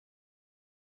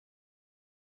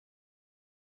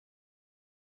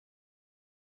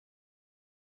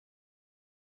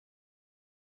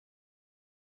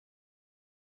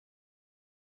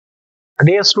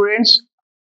Dear students,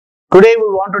 today we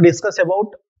want to discuss about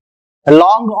a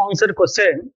long answer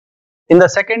question in the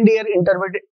second year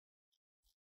intermediate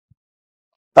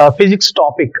physics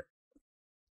topic.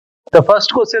 The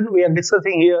first question we are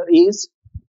discussing here is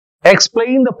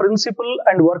explain the principle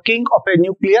and working of a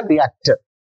nuclear reactor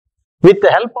with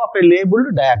the help of a labeled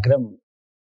diagram.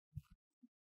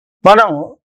 మనం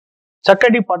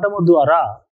చక్కటి పటము ద్వారా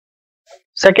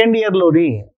second year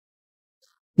లోని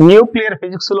nuclear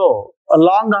physics లో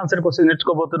long answer question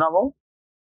నేర్చుకోబోతున్నాము.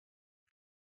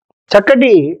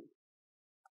 చక్కటి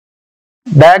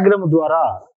diagram ద్వారా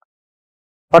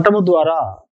పటము ద్వారా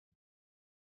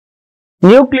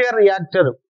న్యూక్లియర్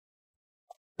రియాక్టర్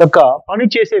యొక్క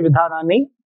పనిచేసే విధానాన్ని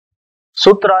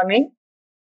సూత్రాన్ని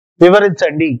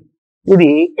వివరించండి. ఇది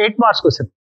 8 మార్క్స్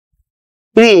క్వశ్చన్.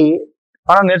 ఇది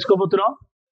మనం నేర్చుకోబోతున్నాం.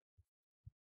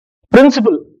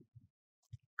 Principal.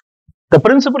 The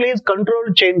principle is controlled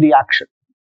chain reaction.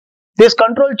 This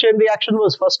controlled chain reaction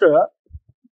was first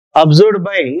observed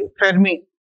by Fermi.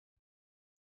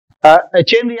 A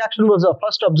chain reaction was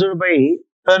first observed by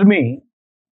Fermi.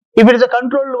 If it is a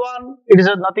controlled one, it is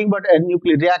nothing but a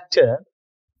nuclear reactor.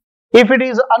 If it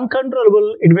is uncontrollable,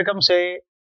 it becomes a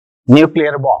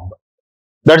nuclear bomb.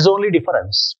 That's the only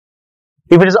difference.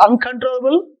 If it is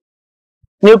uncontrollable,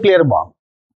 nuclear bomb.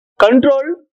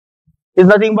 Controlled is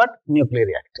nothing but nuclear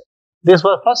reactor. This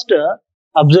was first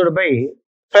observed by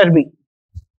Fermi.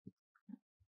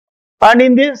 And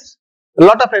in this, a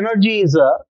lot of energy is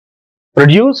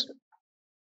produced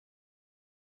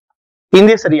in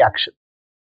this reaction.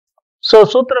 So,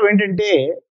 సూత్రం ఏంటంటే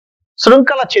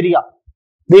శృంఖల చర్య.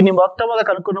 దీన్ని మొట్టమొదట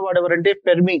కనుక్కున్నవాడు ఎవరంటే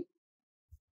Fermi.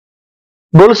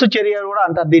 గొలుసు చర్య కూడా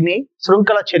అంటారు, దీన్ని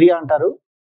శృంఖల చర్య అంటారు.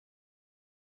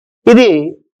 ఇది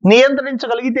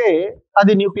నియంత్రించగలిగితే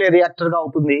అది న్యూక్లియర్ రియాక్టర్ గా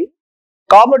అవుతుంది.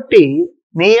 కాబట్టి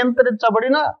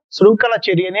నియంత్రించబడిన శృంఖల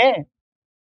చర్యనే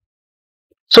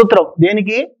సూత్రం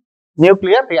దేనికి?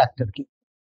 న్యూక్లియర్ రియాక్టర్ కి.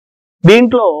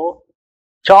 దీంట్లో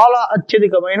చాలా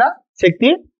అత్యధికమైన శక్తి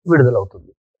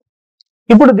విడుదలవుతుంది.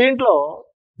 ఇప్పుడు దీంట్లో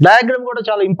డయాగ్రామ్ కూడా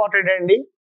చాలా ఇంపార్టెంట్ అండి.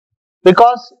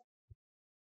 Because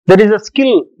there is a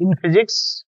skill in physics.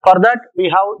 For that we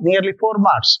have nearly 4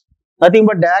 marks. Nothing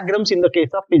but diagrams in the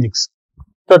case of physics.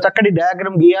 So చక్కటి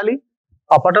డయాగ్రామ్ గీయాలి,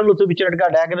 ఆ పటంలో చూపించినట్టుగా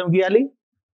డయాగ్రామ్ గీయాలి.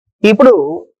 ఇప్పుడు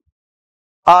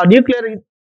ఆ న్యూక్లియర్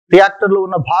రియాక్టర్ లో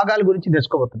ఉన్న భాగాల గురించి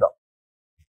తెలుసుకోబోతున్నాం.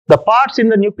 The parts in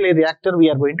the nuclear reactor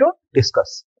we are going to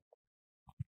discuss.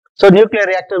 So nuclear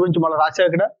reactor గురించి మనం రాసాం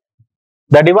ఇక్కడ.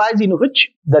 The device in which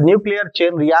the nuclear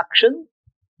chain reaction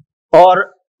are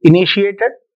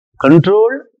initiated,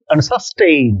 controlled and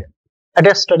sustained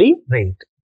at a study rate.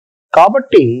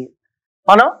 కాబట్టి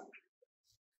మనం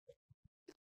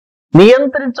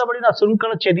నియంత్రించబడిన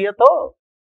శృంఖల చర్యతో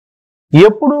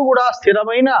ఎప్పుడూ కూడా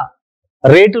స్థిరమైన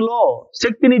రేటులో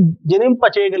శక్తిని జనింప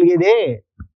చేయగలిగేదే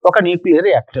ఒక న్యూక్లియర్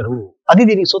రియాక్టరు. అది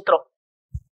దీని సూత్రం.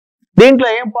 దీంట్లో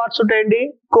ఏం పార్ట్స్ ఉంటాయండి?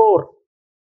 Core,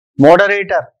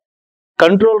 moderator,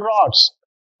 control rods,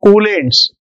 coolants,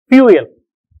 fuel.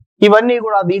 ఇవన్నీ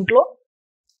కూడా దీంట్లో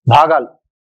భాగాలు.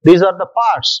 These are the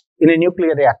parts in a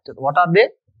nuclear reactor. What are they?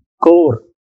 Core,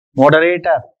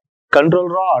 moderator,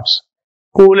 control rods,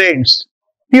 coolants,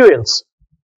 fuels.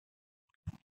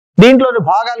 దీంట్లోని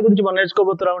భాగాల గురించి మనం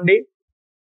నేర్చుకోబోతున్నామండి.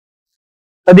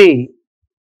 అది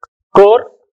కోర్,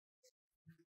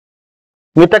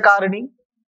 మితకారిణి,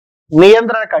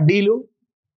 నియంత్రణ కడ్డీలు,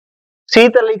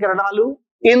 శీతలీకరణాలు,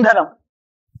 ఇంధనం.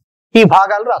 ఈ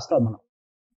భాగాలు రాస్తాం మనం.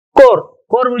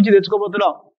 కోర్ గురించి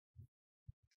తెచ్చుకోబోతున్నాం.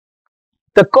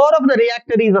 The core of the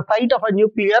reactor is the site of a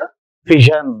nuclear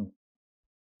fission.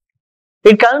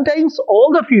 It contains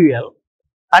all the fuel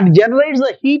and generates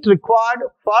the heat required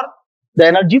for the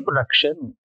energy production.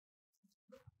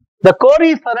 The core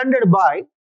is surrounded by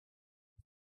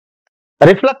a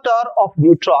reflector of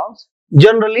neutrons,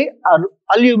 generally an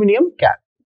aluminum can.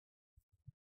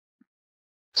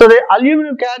 So the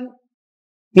aluminum can,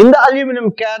 in the aluminum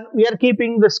can we are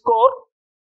keeping this core.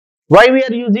 Why we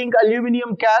are using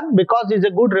aluminum can? Because it is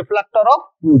a good reflector of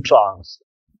neutrons.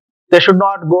 They should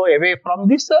not go away from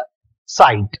this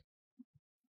site.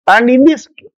 And in this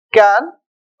can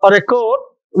or a core,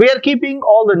 we are keeping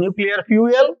all the nuclear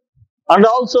fuel and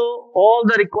also all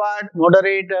the required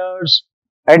moderators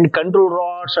and control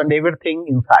rods and everything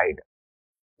inside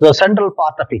the central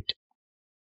part of it.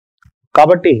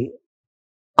 కాబట్టి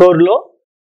core లో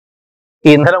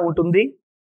ఈ ఇంధనం ఉంటుంది.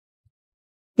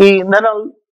 ఈ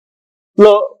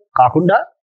ఇంధనంలో కాకుండా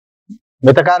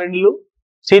మితకారిణులు,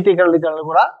 శీతలీకరణలు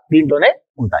కూడా దీంట్లోనే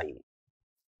ఉంటాయి.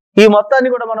 ఈ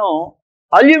మొత్తాన్ని కూడా మనం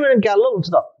అల్యూమినియం క్యాన్లో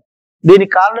ఉంచుతాం.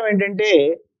 దీనికి కారణం ఏంటంటే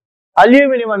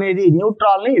అల్యూమినియం అనేది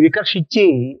న్యూట్రాన్ ని వికర్షించి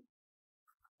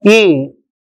ఈ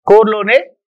కోర్లోనే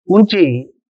ఉంచి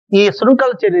ఈ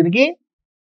శృంఖల చర్యకి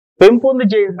పెంపొంది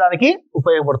చేయడానికి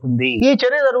ఉపయోగపడుతుంది. ఈ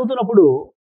చర్య జరుగుతున్నప్పుడు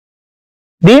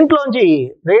దీంట్లోంచి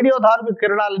రేడియో ధార్మిక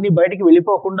కిరణాలని బయటికి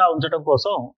వెళ్ళిపోకుండా ఉంచడం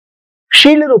కోసం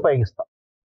షీల్డ్ని ఉపయోగిస్తాం.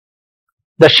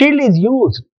 The shield is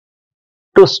used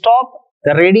to stop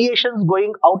the radiations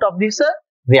going out of this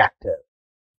reactor.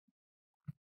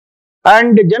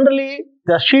 And generally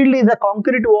the shield is a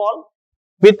concrete wall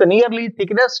with nearly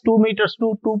thickness 2 meters to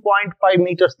 2.5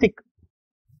 meters thick.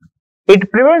 It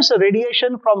prevents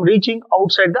radiation from reaching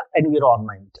outside the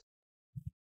environment.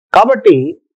 కాబట్టి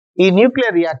ఈ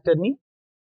nuclear reactor ని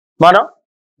మనం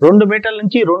 2 మీటర్ల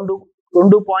నుంచి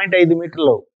 2.5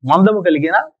 మీటర్లు మందము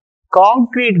కలిగిన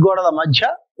concrete గోడల మధ్య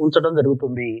ఉంచడం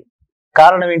జరుగుతుంది.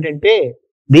 కారణం ఏంటంటే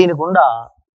దీని గుండా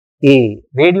ఈ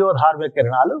రేడియో ధార్మిక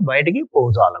కిరణాలు బయటికి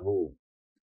పోజాలవు.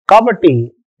 కాబట్టి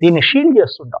దీన్ని షీల్డ్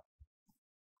చేస్తుంటాం.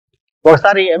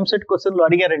 ఒకసారి ఎంసెట్ క్వశ్చన్లు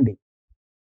అడిగారండి.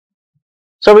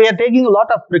 So we are taking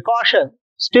lot of precaution,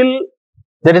 still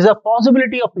there is a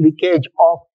possibility of leakage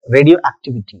of radio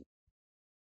activity.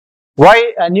 Why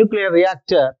a nuclear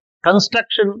reactor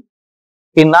construction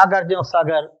in Nagarjuna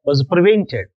Sagar was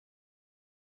prevented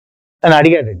అని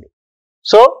అడిగాడండి.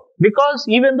 So because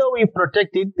even though we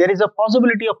protect it, there is a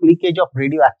possibility of leakage of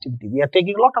radioactivity. We are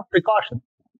taking a lot of precaution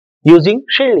using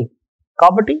shielding.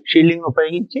 కాబట్టి shielding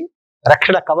ఉపయోగించి,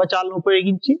 రక్షణ కవచాలను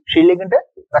ఉపయోగించి, shielding అంటే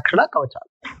రక్షణ కవచాలు,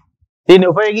 దీన్ని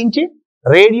ఉపయోగించి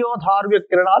radio ధార్మిక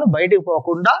కిరణాలు బయటకు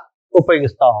పోకుండా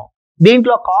ఉపయోగిస్తాం.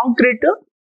 దీంట్లో కాంక్రీట్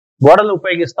గోడలు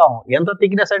ఉపయోగిస్తాం. ఎంత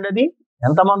థిక్నెస్ అంటే అది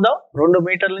ఎంత మందం? 2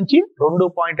 మీటర్ల నుంచి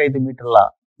 2.5 మీటర్ల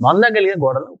మందం కలిగిన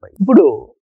గోడలను ఉపయోగిస్తాం. ఇప్పుడు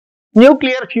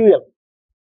న్యూక్లియర్ ఫ్యూయల్,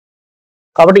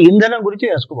 కాబట్టి ఇంధనం గురించి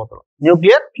తెలుసుకోబోతున్నాం.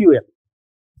 Nuclear fuel.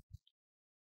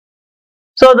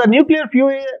 So the nuclear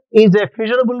fuel is a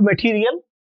fissionable material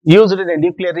used in a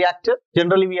nuclear reactor.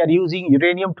 Generally we are using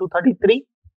uranium-233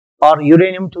 or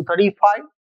uranium-235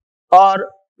 or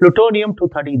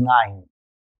plutonium-239.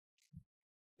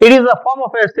 It is a form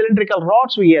of a cylindrical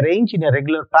rods we arrange in a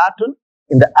regular pattern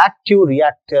in the active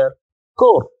reactor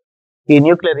core. ఈ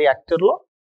nuclear reactor లో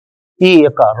ఈ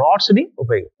యొక్క rods ని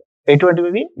ఉపయోగిస్తాం.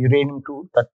 ఎటువంటివి?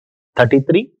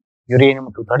 uranium-233,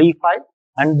 uranium-235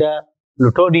 and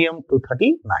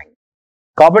plutonium-239.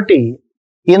 కాబట్టి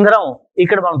ఇంధనం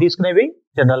ఇక్కడ మనం తీసుకునేవి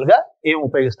జనరల్ గా ఏం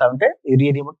ఉపయోగిస్తామంటే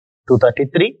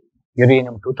uranium-233,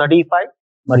 uranium-235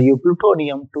 మరియు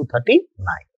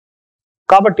plutonium-239.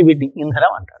 కాబట్టి వీటిని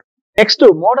ఇంధనం అంటారు. నెక్స్ట్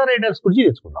మోడరేటర్స్ గురించి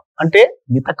తెలుసుకుందాం. అంటే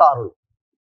మితకారులు.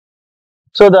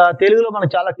 సో తెలుగులో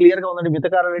మనకు చాలా క్లియర్ గా ఉందండి.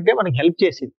 మితకారులు అంటే మనకి హెల్ప్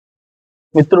చేసేది,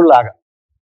 మిత్రుల్లాగా.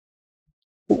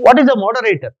 What is a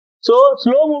moderator? So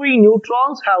slow-moving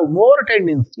neutrons have more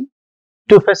tendency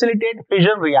to facilitate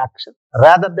fission reaction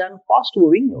rather than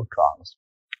fast-moving neutrons.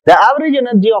 The average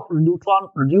energy of a neutron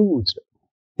produced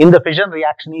in the fission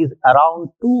reaction is around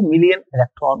 2 million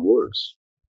electron volts.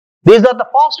 These are the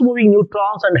fast-moving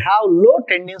neutrons and have low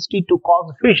tendency to cause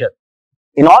fission.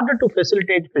 In order to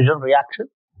facilitate fission reaction,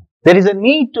 there is a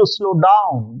need to slow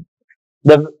down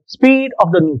the speed of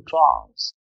the neutrons.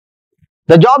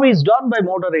 The job is done by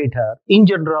moderator. In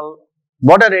general,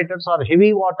 moderators are heavy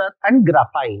water and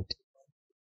graphite.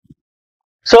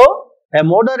 So, a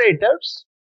moderators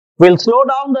will slow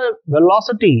down the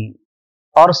velocity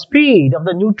or speed of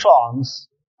the neutrons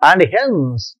and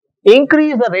hence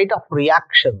increase the rate of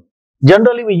reaction.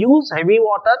 Generally, we use heavy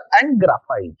water and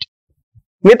graphite.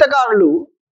 మితకారులు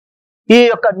ఈ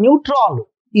యొక్క న్యూట్రాన్లు,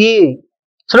 ఈ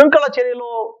శృంఖల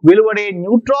చర్యలో వెలువడే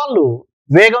న్యూట్రాన్లు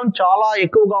వేగం చాలా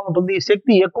ఎక్కువగా ఉంటుంది,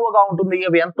 శక్తి ఎక్కువగా ఉంటుంది.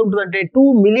 అవి ఎంత ఉంటుందంటే 2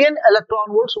 మిలియన్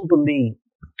ఎలక్ట్రాన్ వోల్ట్స్ ఉంటుంది.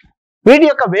 వీటి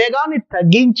యొక్క వేగాన్ని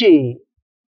తగ్గించి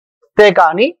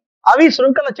కానీ అవి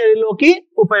శృంఖల చర్యలోకి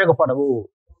ఉపయోగపడవు.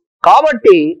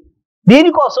 కాబట్టి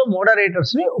దీనికోసం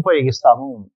మోడరేటర్స్ ని ఉపయోగిస్తాము.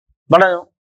 మనం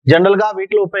జనరల్ గా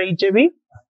వీటిలో ఉపయోగించేవి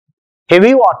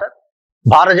హెవీ వాటర్,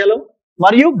 భారజలం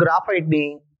మరియు గ్రాఫైట్ ని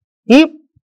ఈ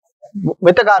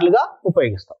మితకారులుగా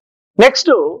ఉపయోగిస్తాం.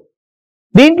 నెక్స్ట్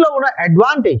దీంట్లో ఉన్న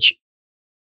అడ్వాంటేజ్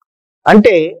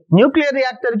అంటే న్యూక్లియర్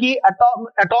రియాక్టర్ కి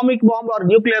atomic bomb or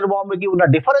nuclear bomb కి ఉన్న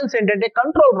డిఫరెన్స్ ఏంటంటే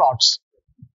control rods.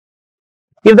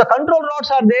 If the control rods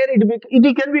are there, it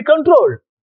can be controlled.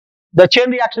 The chain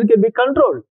reaction can be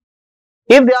controlled.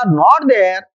 If they are not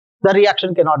there, the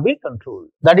reaction cannot be controlled.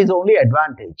 That is the only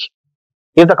advantage.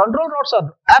 If the control rods are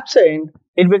absent,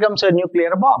 it becomes a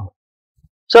nuclear bomb.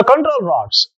 So control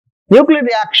rods, nuclear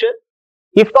reaction,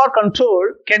 if not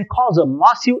controlled, can cause a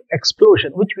massive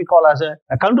explosion, which we call as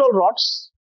a control rods.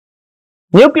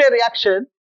 Nuclear reaction,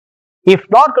 if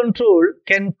not controlled,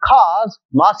 can cause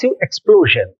massive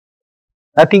explosion.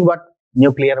 Nothing but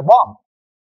nuclear bomb.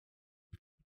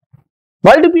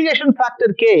 Multiplication factor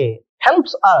K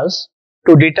helps us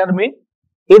to determine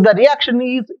if the reaction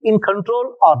is in control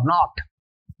or not.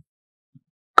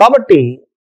 కాబట్టి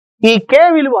ఈ K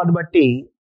విలువను బట్టి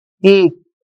ఈ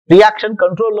reaction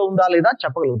కంట్రోల్లో ఉందా లేదా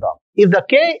చెప్పగలుగుతాం. If the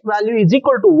K value is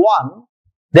equal to 1,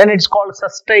 then it's called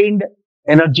sustained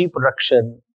energy production,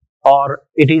 or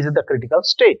it is in the critical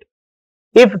state.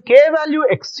 If K value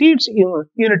exceeds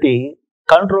unity,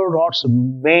 control rods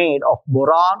made of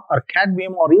boron or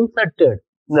cadmium are inserted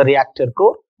in the reactor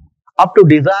core up to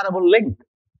desirable length.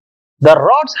 The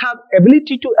rods have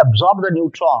ability to absorb the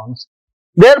neutrons.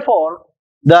 Therefore,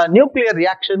 the nuclear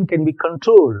reaction can be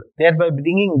controlled, thereby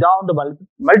bringing down the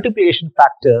multiplication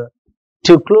factor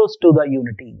to close to the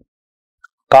unity.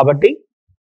 Kabatti,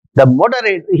 the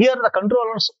moderate, here the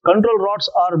control rods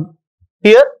are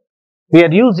here. We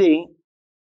are using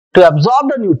to absorb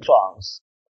the neutrons,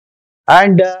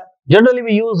 and generally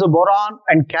we use boron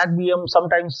and cadmium,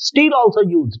 sometimes steel also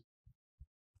used.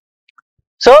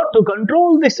 So to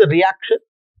control this reaction,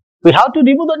 we have to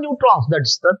remove the neutrons.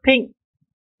 That's the thing.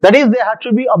 That is, they have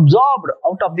to be absorbed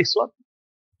out of this one.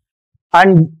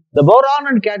 And the boron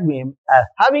and cadmium are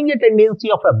having a tendency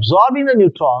of absorbing the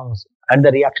neutrons, and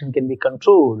the reaction can be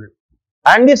controlled.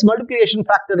 And this multiplication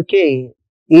factor K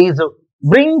is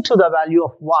bring to the value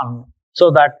of 1 so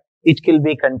that it can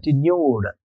be continued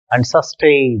and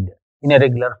sustained in a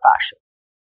regular fashion.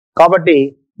 కాబట్టి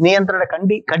నియంత్రణ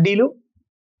కడ్డీలు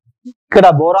ఇక్కడ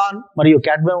boron మరియు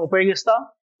cadmium ఉపయోగిస్తాం.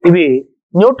 ఇవి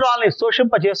neutron ని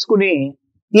శోషింపజేసుకుని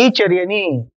ఈ చర్యని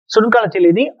సున్నికల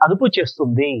చర్యని అదుపు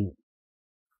చేస్తుంది.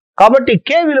 కాబట్టి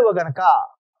K విలువ గనక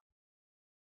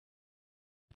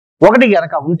 1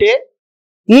 గనక ఉంటే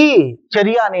ఈ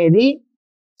చర్య అనేది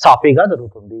సాఫీగా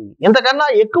జరుగుతుంది. ఇంతకన్నా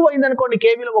ఎక్కువైందనుకోండి,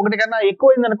 K విలువ 1 కన్నా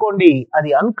ఎక్కువైందనుకోండి, అది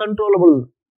అన్కంట్రోలబుల్,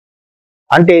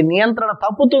 అంటే నియంత్రణ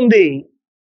తప్పుతుంది.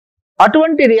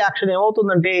 అటువంటి రియాక్షన్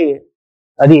ఏమవుతుందంటే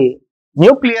అది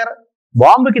న్యూక్లియర్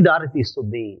బాంబుకి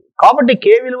దారితీస్తుంది. కాబట్టి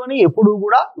K విలువని ఎప్పుడూ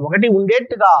కూడా 1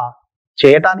 ఉండేట్టుగా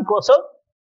చేయటాని కోసం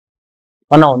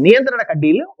మనం నియంత్రణ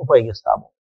కడ్డీలు ఉపయోగిస్తాము.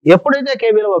 ఎప్పుడైతే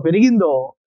K విలువ పెరిగిందో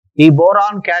ఈ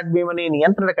బోరాన్ కాడ్మియం అనే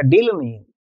నియంత్రణ కడ్డీలని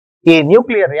ఈ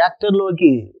న్యూక్లియర్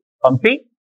రియాక్టర్లోకి పంపి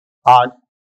ఆ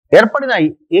ఏర్పడిన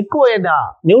ఎక్కువైన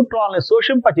న్యూట్రాన్ ని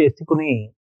శోషింపచేసుకుని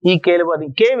ఈ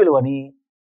K విలువని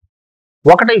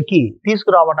 1కి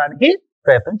తీసుకురావడానికి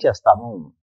ప్రయత్నం చేస్తాము.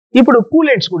 ఇప్పుడు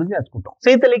కూలెంట్స్ గురించి నేర్చుకుంటాం.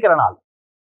 శీతలీకరణాలు.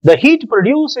 The heat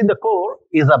produced in the core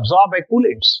is absorbed by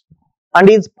coolants and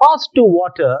is passed to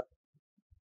water,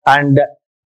 and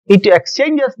it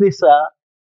exchanges this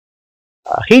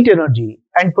heat energy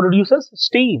and produces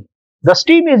steam. The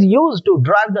steam is used to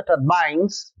drive the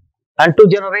turbines and to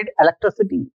generate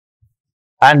electricity,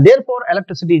 and therefore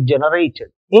electricity is generated.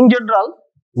 In general,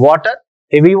 water,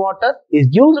 heavy water is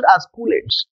used as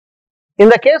coolants. In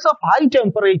the case of high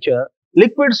temperature,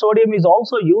 liquid sodium is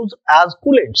also used as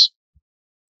coolants.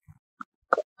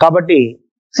 కాబట్టి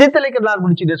శీతలీకరణాల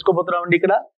గురించి నేర్చుకోబోతున్నామండి.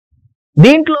 ఇక్కడ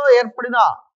దీంట్లో ఏర్పడిన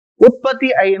ఉత్పత్తి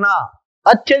అయిన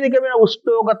అత్యధికమైన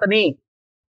ఉష్ణోగ్రతని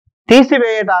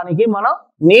తీసివేయడానికి మనం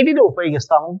నీటిని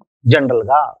ఉపయోగిస్తాము జనరల్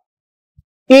గా.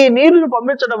 ఈ నీరును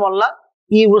పంపించడం వల్ల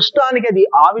ఈ ఉష్ణానికి అది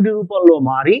ఆవిరి రూపంలో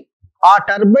మారి ఆ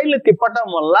టర్బైన్లు తిప్పటం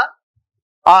వల్ల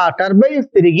ఆ టర్బైన్స్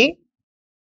తిరిగి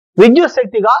విద్యుత్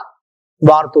శక్తిగా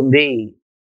మారుతుంది.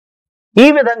 ఈ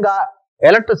విధంగా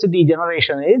ఎలక్ట్రిసిటీ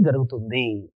జనరేషన్ అనేది జరుగుతుంది.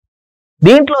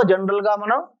 దీంట్లో జనరల్ గా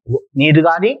మనం నీరు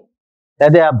కానీ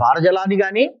లేదా భారజలాన్ని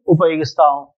కానీ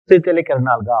ఉపయోగిస్తాం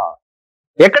శీతలీకరణాలుగా.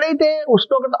 ఎక్కడైతే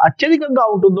ఉష్ణోగ్రత అత్యధికంగా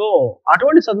ఉంటుందో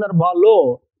అటువంటి సందర్భాల్లో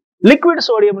లిక్విడ్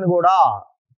సోడియంని కూడా,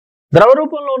 ద్రవ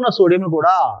రూపంలో ఉన్న సోడియం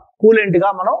కూడా కూలెంట్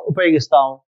గా మనం ఉపయోగిస్తాం,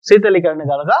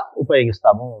 శీతలీకరణగా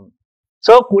ఉపయోగిస్తాము.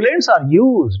 So coolants are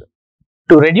used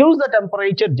to reduce the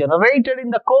temperature generated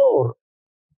in the core,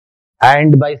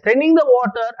 and by sending the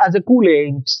water as a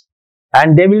coolant,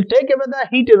 and they will take away the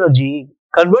heat energy,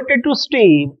 convert it to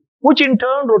steam, which in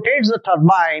turn rotates the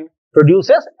turbine,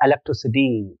 produces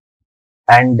electricity.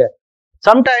 And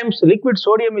sometimes liquid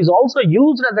sodium is also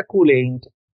used as a coolant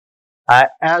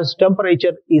as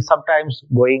temperature is sometimes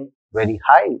going very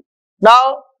high. Now,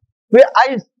 I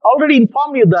already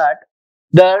informed you that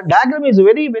the diagram is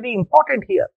very, very important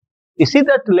here. You see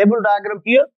that label diagram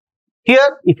here?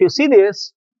 Here, if you see this,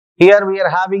 here we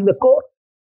are having the core.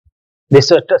 This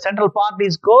central part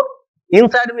is core.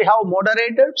 Inside we have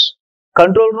moderators,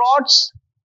 control rods,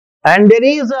 and there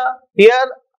is a here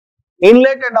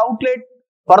inlet and outlet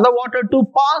for the water to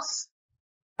pass.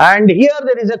 And here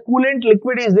there is a coolant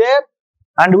liquid is there,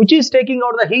 and which is taking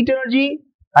out the heat energy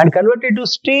and converted to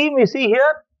steam. You see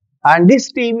here, and this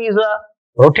steam is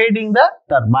rotating the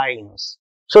turbines.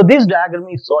 So this diagram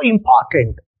is so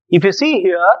important. If you see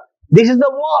here, this is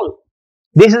the wall.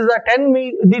 This is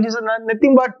this is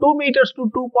nothing but 2 meters to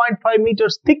 2.5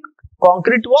 meters thick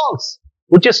concrete walls,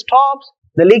 which stops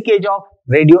the leakage of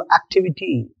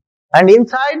radioactivity. And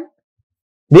inside,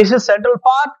 this is central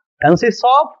part consists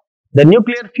of the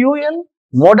nuclear fuel,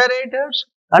 moderators,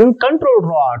 and control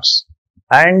rods.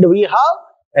 And we have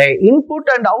a input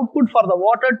and output for the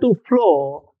water to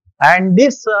flow. And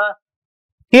this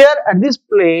here at this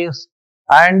place,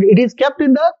 and it is kept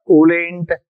in the coolant.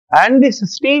 And this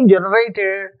steam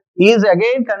generator is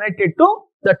again connected to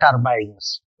the turbines,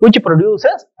 which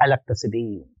produces electricity.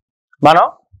 మనం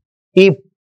ఈ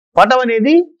పటం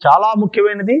అనేది చాలా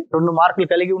ముఖ్యమైనది, 2 మార్కులు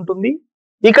కలిగి ఉంటుంది.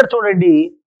 ఇక్కడ చూడండి,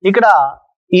 ఇక్కడ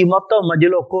ఈ మొత్తం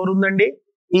మధ్యలో కోర్ ఉందండి.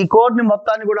 ఈ కోర్ ని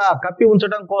మొత్తాన్ని కూడా కప్పి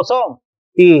ఉంచడం కోసం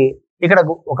ఇక్కడ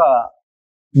ఒక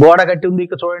గోడ కట్టి ఉంది.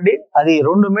 ఇక్కడ చూడండి, అది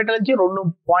 2 మీటర్ల నుంచి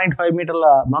 2.5 మీటర్ల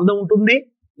మందం ఉంటుంది.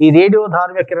 ఈ రేడియో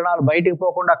ధార్మిక కిరణాలు బయటికి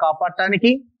పోకుండా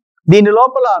కాపాడటానికి. దీని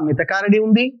లోపల మితకారిణి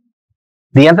ఉంది,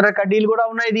 నియంత్రణ కడ్డీలు కూడా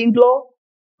ఉన్నాయి దీంట్లో.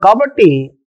 కాబట్టి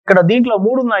ఇక్కడ దీంట్లో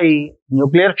 3 ఉన్నాయి.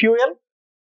 న్యూక్లియర్ ఫ్యూయల్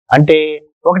అంటే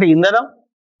 1 ఇంధనం,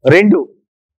 2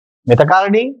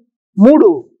 మితకారిణి,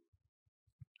 3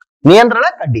 నియంత్రణ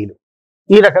కడ్డీలు.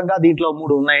 ఈ రకంగా దీంట్లో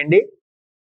 3 ఉన్నాయండి.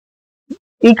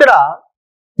 ఇక్కడ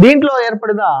దీంట్లో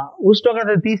ఏర్పడిన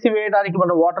ఉష్ణోగ్రత తీసివేయడానికి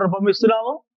మనం వాటర్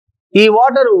పంపిస్తున్నాము. ఈ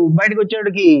వాటర్ బయటకు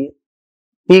వచ్చేటికి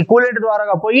ఈ కూలెంట్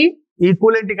ద్వారా పోయి, ఈ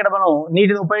కూలెంట్ ఇక్కడ మనం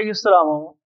నీటిని ఉపయోగిస్తున్నాము.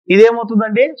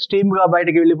 ఇదేమవుతుందంటే స్టీమ్ గా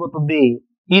బయటకి వెళ్ళిపోతుంది.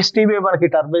 ఈ స్టీమ్ మనకి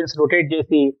టర్బైన్స్ రొటేట్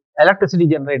చేసి ఎలక్ట్రిసిటీ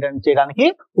జనరేట్ చేయడానికి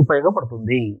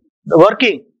ఉపయోగపడుతుంది.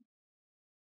 Working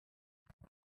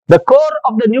The core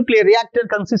of the nuclear reactor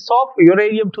consists of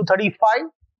uranium-235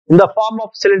 in the form of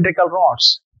cylindrical rods.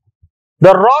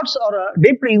 The rods are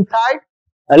dipped inside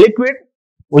a liquid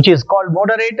which is called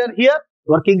moderator here,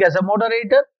 working as a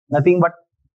moderator, nothing but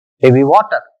heavy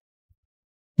water.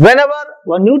 Whenever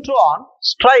a neutron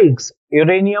strikes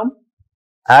uranium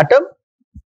atom,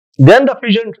 then the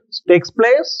fission takes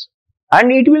place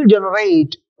and it will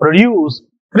produce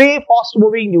 3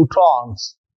 fast-moving neutrons.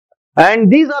 And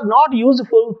these are not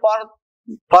useful for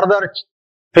further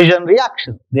fission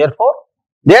reaction. Therefore,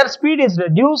 their speed is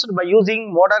reduced by using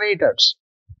moderators.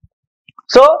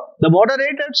 So, the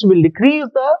moderators will decrease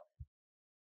the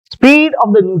speed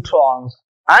of the neutrons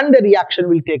and the reaction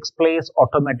will take place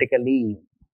automatically.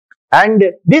 And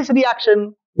this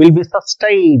reaction will be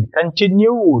sustained,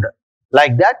 continued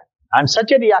like that. And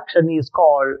such a reaction is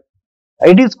called,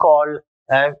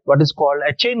 what is called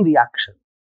a chain reaction.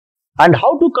 And how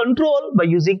to control? By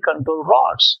using control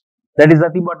rods. That is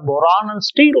nothing but boron and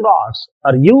steel rods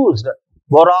are used.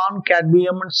 Boron,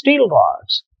 cadmium and steel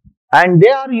rods. And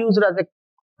they are used as a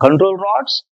control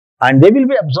rods and they will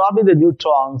be absorbing the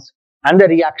neutrons and the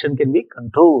reaction can be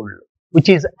controlled, which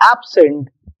is absent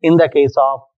in the case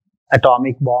of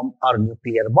atomic bomb or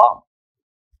nuclear bomb.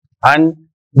 And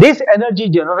this energy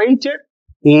generated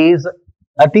is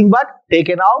nothing but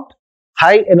taken out,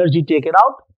 high energy taken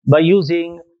out by using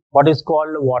what is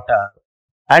called water.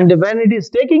 And when it is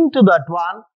taking to that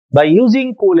one by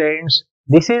using coolants,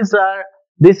 this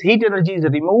heat energy is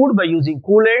removed by using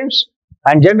coolants,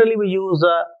 and generally we use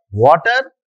water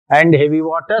and heavy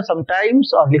water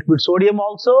sometimes, or liquid sodium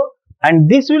also, and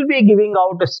this will be giving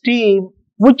out a steam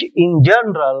which in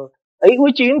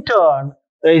turn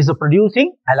is producing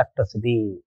electricity.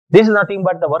 This is nothing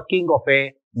but the working of a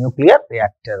nuclear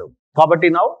reactor. కాబట్టి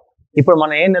now ఇప్పుడు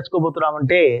మనం ఏం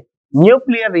నేర్చుకోబోతున్నామంటే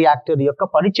nuclear reactor యొక్క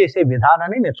పనిచేసే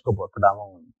విధానాన్ని నేర్చుకోబోతున్నాము.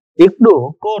 ఇప్పుడు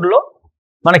core లో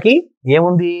మనకి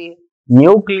ఏముంది?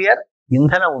 న్యూక్లియర్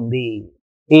ఇంధనం ఉంది.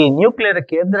 ఈ న్యూక్లియర్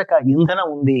కేంద్రక ఇంధనం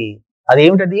ఉంది.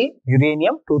 అదేమిటది?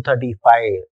 uranium-235.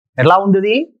 ఎలా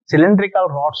ఉంది? సిలిండ్రికల్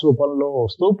రాడ్స్ రూపంలో,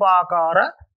 స్తూపాకార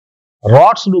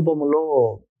రాడ్స్ రూపంలో,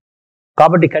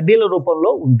 కాబట్టి కడ్డీల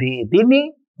రూపంలో ఉంది. దీన్ని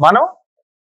మనం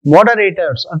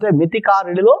మోడరేటర్స్ అంటే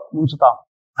మితికారిడిలో ఉంచుతాం,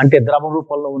 అంటే ద్రవ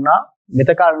రూపంలో ఉన్న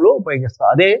మితకారిడిలో ఉపయోగిస్తాం.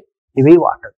 అదే ఇవి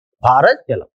వాటర్, భారత్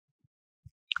జలం.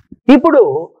 ఇప్పుడు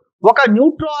ఒక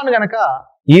న్యూట్రాన్ గనక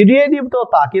యురేనియంతో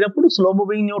తాకినప్పుడు, స్లో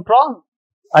మూవింగ్ న్యూట్రాన్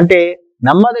అంటే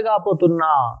నెమ్మదిగా పోతున్న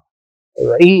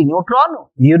ఈ న్యూట్రాన్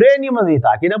యురేనియం అది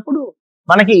తాకినప్పుడు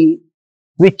మనకి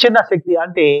విచ్ఛిన్న శక్తి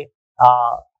అంటే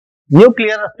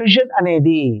న్యూక్లియర్ ఫిషన్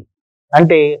అనేది,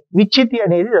 అంటే విచ్ఛితి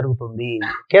అనేది జరుగుతుంది.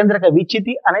 కేంద్రక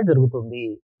విచ్ఛితి అనేది జరుగుతుంది.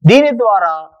 దీని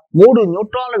ద్వారా 3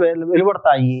 న్యూట్రాన్లు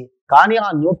వెలువడతాయి. కానీ ఆ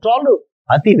న్యూట్రాన్లు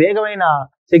అతి వేగమైన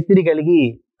శక్తిని కలిగి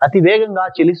అతి వేగంగా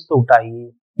చెలిస్తూ ఉంటాయి.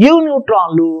 ఈ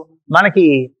న్యూట్రాన్లు మనకి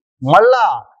మళ్ళా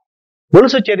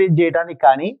గొలుసు చర్య చేయడానికి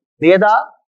కానీ లేదా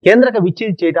కేంద్రక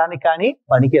విచ్ఛితి చేయడానికి కానీ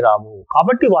పనికిరావు.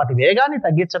 కాబట్టి వాటి వేగాన్ని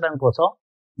తగ్గించడం కోసం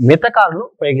మితకాలను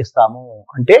ఉపయోగిస్తాము,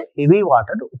 అంటే హెవీ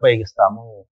వాటర్ ఉపయోగిస్తాము,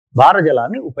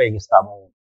 భారజలాన్ని ఉపయోగిస్తాము.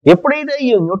 ఎప్పుడైతే ఈ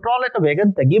న్యూట్రాన్ల యొక్క వేగం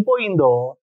తగ్గిపోయిందో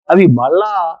అవి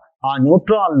మళ్ళా ఆ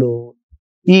న్యూట్రాన్లు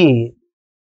ఈ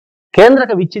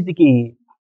కేంద్రక విచ్ఛితికి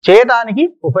చేయడానికి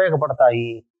ఉపయోగపడతాయి.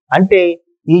 అంటే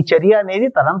ఈ చర్య అనేది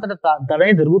తనంతట తనే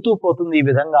జరుగుతూ పోతుంది. ఈ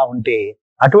విధంగా ఉంటే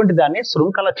అటువంటి దాన్ని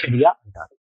శృంఖల చర్య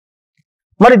అంటారు.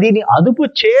 మరి దీన్ని అదుపు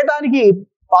చేయడానికి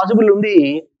పాసిబుల్ ఉంది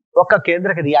ఒక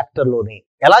కేంద్రక రియాక్టర్లోని.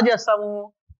 ఎలా చేస్తాము?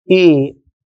 ఈ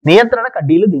నియంత్రణ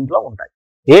కడ్డీలు దీంట్లో ఉంటాయి.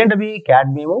 ఏంటవి?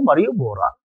 కాడ్మియం మరియు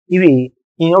బోరాన్. ఇవి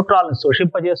ఈ న్యూట్రాన్లను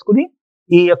శోషింపజేసుకుని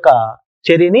ఈ యొక్క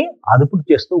చర్యని అదుపు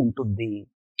చేస్తూ ఉంటుంది.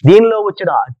 దీనిలో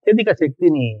వచ్చిన అత్యధిక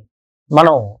శక్తిని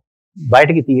మనం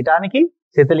బయటికి తీయటానికి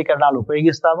శీతలీకరణాలు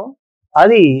ఉపయోగిస్తాము.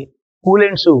 అది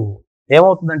కూలెంట్స్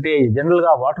ఏమవుతుందంటే జనరల్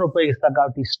గా వాటర్ ఉపయోగిస్తాం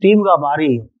కాబట్టి స్టీమ్ గా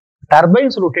మారి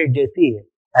టర్బైన్స్ రొటేట్ చేసి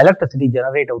ఎలక్ట్రిసిటీ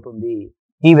జనరేట్ అవుతుంది.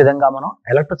 ఈ విధంగా మనం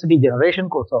ఎలక్ట్రిసిటీ జనరేషన్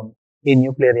కోసం ఈ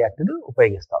న్యూక్లియర్ రియాక్టర్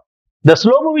ఉపయోగిస్తాం. The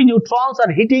slow moving neutrons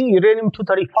are hitting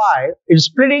uranium-235. It's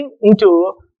splitting into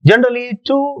generally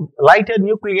two lighter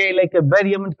nuclei like a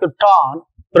barium and krypton,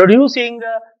 producing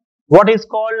what is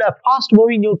called fast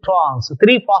moving neutrons,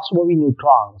 3 fast moving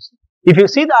neutrons. If you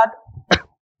see that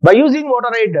by using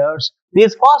moderators,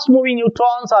 these fast moving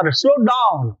neutrons are slowed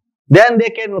down, then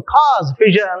they can cause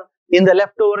fission in the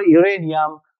leftover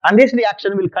uranium, and this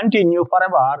reaction will continue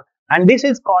forever, and this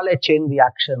is called a chain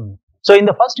reaction. So in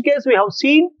the first case we have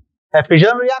seen a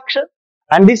fission reaction,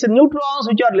 and these neutrons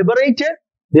which are liberated,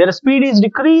 their speed is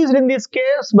decreased in this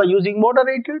case by using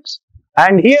moderators,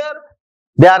 and here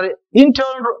they are in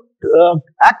turn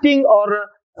acting or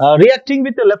reacting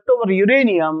with the leftover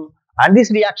uranium, and this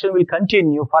reaction will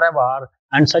continue forever,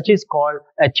 and such is called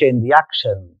a chain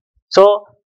reaction. So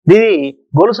దీని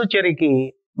గొలుసు చర్యకి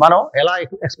మనం ఎలా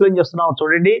explain చేస్తున్నాం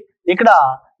చూడండి. ఇక్కడ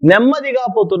నెమ్మదిగా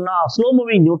పోతున్న slow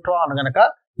moving neutron గనక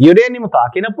యురేనియం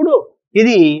తాకినప్పుడు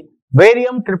ఇది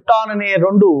బేరియం క్రిప్టాన్ అనే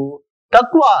 2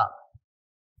 తక్కువ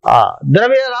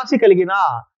ద్రవ్యరాశి కలిగిన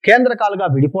కేంద్రకాలుగా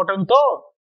విడిపోవటంతో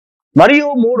మరియు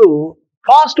 3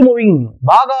 ఫాస్ట్ మూవింగ్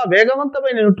బాగా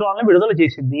వేగవంతమైన న్యూట్రాన్లను విడుదల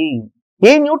చేసింది.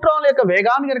 ఈ న్యూట్రాన్ల యొక్క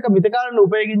వేగాన్ని కనుక మితకాలను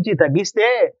ఉపయోగించి తగ్గిస్తే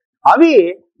అవి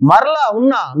మరలా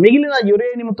ఉన్న మిగిలిన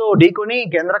యురేనియంతో ఢీకొని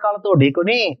కేంద్రకాలతో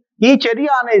ఢీకొని ఈ చర్య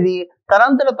అనేది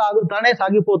తనంతట తానే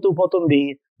సాగిపోతూ పోతుంది.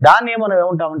 దాన్ని మనం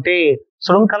ఏమంటామంటే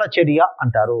శృంఖల చర్య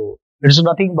అంటారు. It's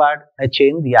nothing but a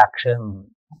chain reaction.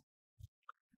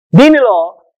 దీనిలో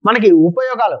మనకి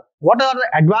ఉపయోగాలు, what are the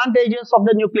advantages of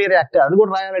the nuclear reactor, అది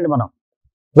కూడా రాయాలండి మనం.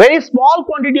 Very small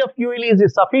quantity of fuel is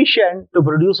sufficient to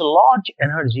produce large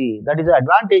energy. That is the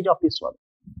advantage of this one.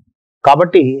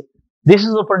 Kabatti, this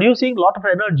is producing lot of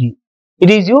energy.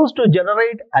 It is used to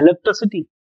generate electricity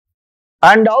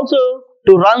and also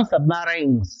to run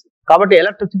submarines. Kabatti,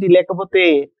 electricity lekapothe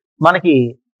manaki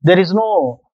there is no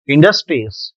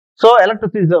industries. So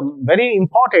electricity is very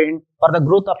important for the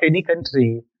growth of any country.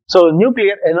 So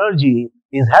nuclear energy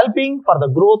is helping for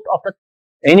the growth of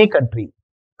any country.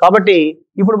 కాబట్టి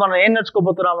ఇప్పుడు మనం ఏం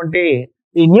నేర్చుకోబోతున్నామంటే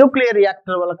ఈ nuclear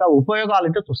reactor వల్ల ఉపయోగాలు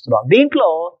ఏంటో చూస్తున్నాం. దీంట్లో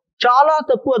చాలా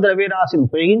తక్కువ ద్రవ్యరాశిని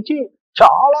ఉపయోగించి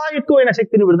చాలా ఎక్కువైన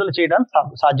శక్తిని విడుదల చేయడానికి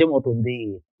సాధ్యమవుతుంది.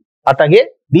 అట్లాగే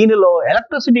దీనిలో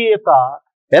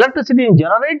ఎలక్ట్రిసిటీని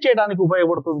జనరేట్ చేయడానికి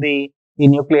ఉపయోగపడుతుంది ఈ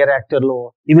న్యూక్లియర్ రియాక్టర్ లో.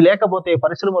 ఇవి లేకపోతే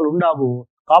పరిశ్రమలు ఉండవు,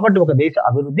 కాబట్టి ఒక దేశ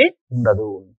అభివృద్ధి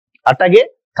ఉండదు. అట్లాగే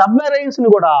సబ్మెరైన్స్ ని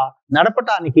కూడా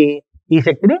నడపటానికి ఈ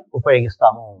శక్తిని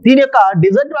ఉపయోగిస్తాము. దీని యొక్క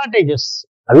డిసడ్వాంటేజెస్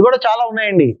అవి కూడా చాలా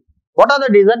ఉన్నాయండి. What are the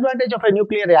disadvantage of a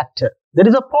nuclear reactor? There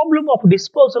is a problem of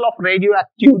disposal of radio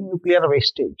active nuclear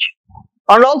wastage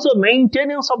and also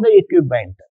maintenance of the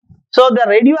equipment. So the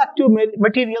radio active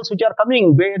materials which are coming,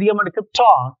 barium and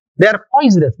krypton, they are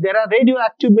poisonous, they are radio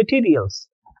active materials,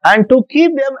 and to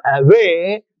keep them away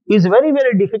is very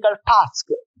difficult task.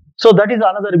 So that is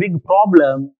another big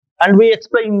problem, and we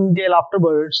explain in detail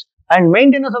afterwards. And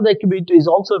maintenance of the equipment is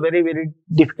also very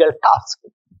difficult task.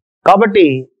 కాబట్టి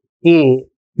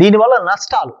దీని వల్ల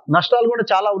నష్టాలు కూడా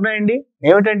చాలా ఉన్నాయండి.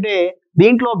 ఏమిటంటే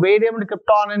దీంట్లో barium and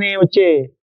krypton అనే వచ్చే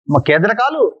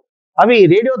కేంద్రకాలు అవి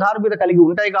రేడియో ధార్మికత కలిగి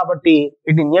ఉంటాయి కాబట్టి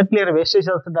వీటిని న్యూక్లియర్ వేస్టేజ్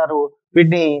అంటారు.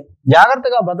 వీటిని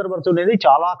జాగ్రత్తగా భద్రపరచుకునేది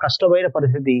చాలా కష్టమైన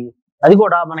పరిస్థితి. అది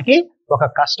కూడా మనకి ఒక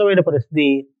కష్టమైన పరిస్థితి,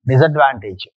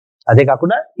 డిసడ్వాంటేజ్. అదే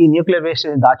కాకుండా ఈ న్యూక్లియర్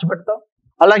వేస్టేజ్ దాచిపెడతాం.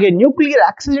 అలాగే న్యూక్లియర్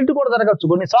యాక్సిడెంట్ కూడా జరగచ్చు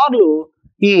కొన్నిసార్లు.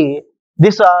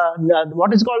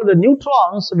 what is called the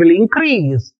neutrons will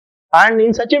increase, and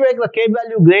in such a way the K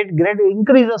value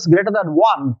increases greater than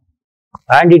 1,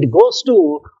 and it goes to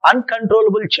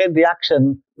uncontrollable chain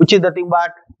reaction, which is nothing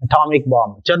but atomic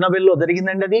bomb. Chernobyl lo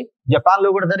jarigindandi, adi Japan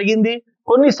lo kuda jarigindi.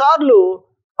 Konnisaarlu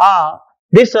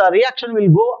this reaction will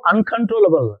go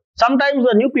uncontrollable. Sometimes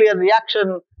the nuclear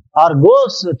reaction or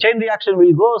chain reaction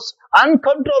will go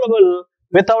uncontrollable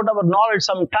without our knowledge.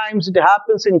 Sometimes it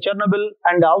happens in Chernobyl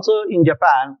and also in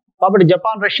Japan. కాబట్టి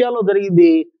Japan రష్యాలో జరిగింది,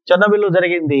 Chernobyl లో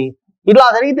జరిగింది. ఇట్లా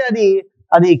జరిగితే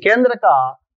అది కేంద్రక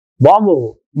bomb,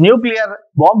 nuclear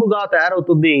బాంబుగా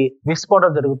తయారవుతుంది,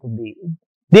 విస్ఫోటన జరుగుతుంది.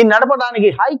 దీన్ని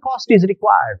నడపడానికి high cost is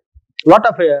required, lot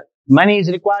of money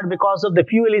is required because of the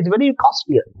fuel is very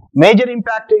costly. Major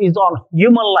impact is on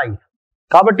human life.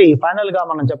 కాబట్టి ఫైనల్ గా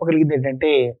మనం చెప్పగలిగింది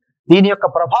ఏంటంటే దీని యొక్క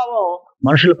ప్రభావం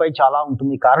మనుషులపై చాలా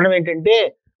ఉంటుంది. కారణం ఏంటంటే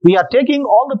we are taking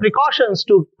all the precautions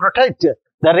to protect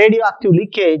the radioactive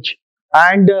leakage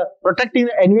and protecting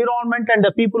the environment and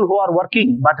the people who are working,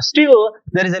 but still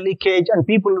there is a leakage and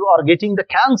people who are getting the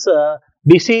cancer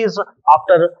disease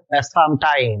after some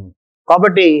time.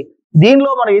 కాబట్టి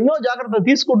దీనిలో మనం ఎన్నో జాగ్రత్తలు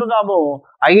తీసుకుంటున్నాము,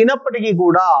 అయినప్పటికీ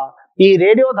కూడా ఈ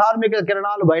radio ధార్మిక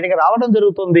కిరణాలు బయటకు రావడం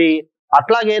జరుగుతుంది.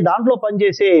 అట్లాగే దాంట్లో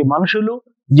పనిచేసే మనుషులు,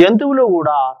 జంతువులు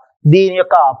కూడా దీని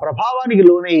యొక్క ప్రభావానికి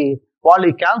లోనై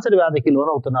వాళ్ళు క్యాన్సర్ వ్యాధికి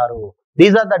లోనవుతున్నారు.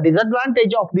 These are the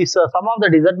disadvantage of this, some of the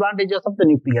disadvantages of the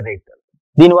nuclear reactor.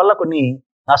 దీనివల్ల కొన్ని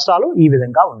నష్టాలు ఈ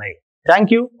విధంగా ఉన్నాయి.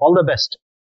 Thank you, all the best.